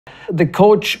the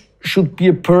coach should be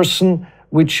a person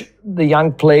which the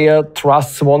young player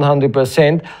trusts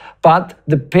 100%, but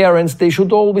the parents, they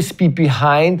should always be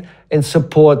behind and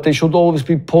support. They should always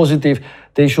be positive.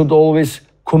 They should always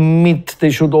commit.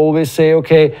 They should always say,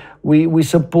 okay, we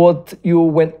support you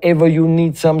whenever you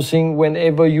need something,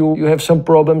 whenever you have some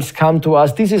problems, come to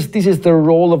us. This is the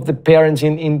role of the parents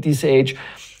in this age.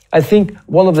 I think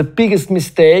one of the biggest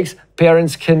mistakes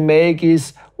parents can make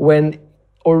is when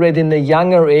already in a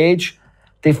younger age,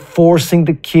 they're forcing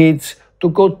the kids to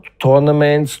go to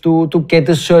tournaments, to get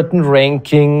a certain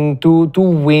ranking, to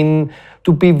win,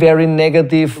 to be very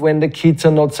negative when the kids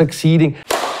are not succeeding.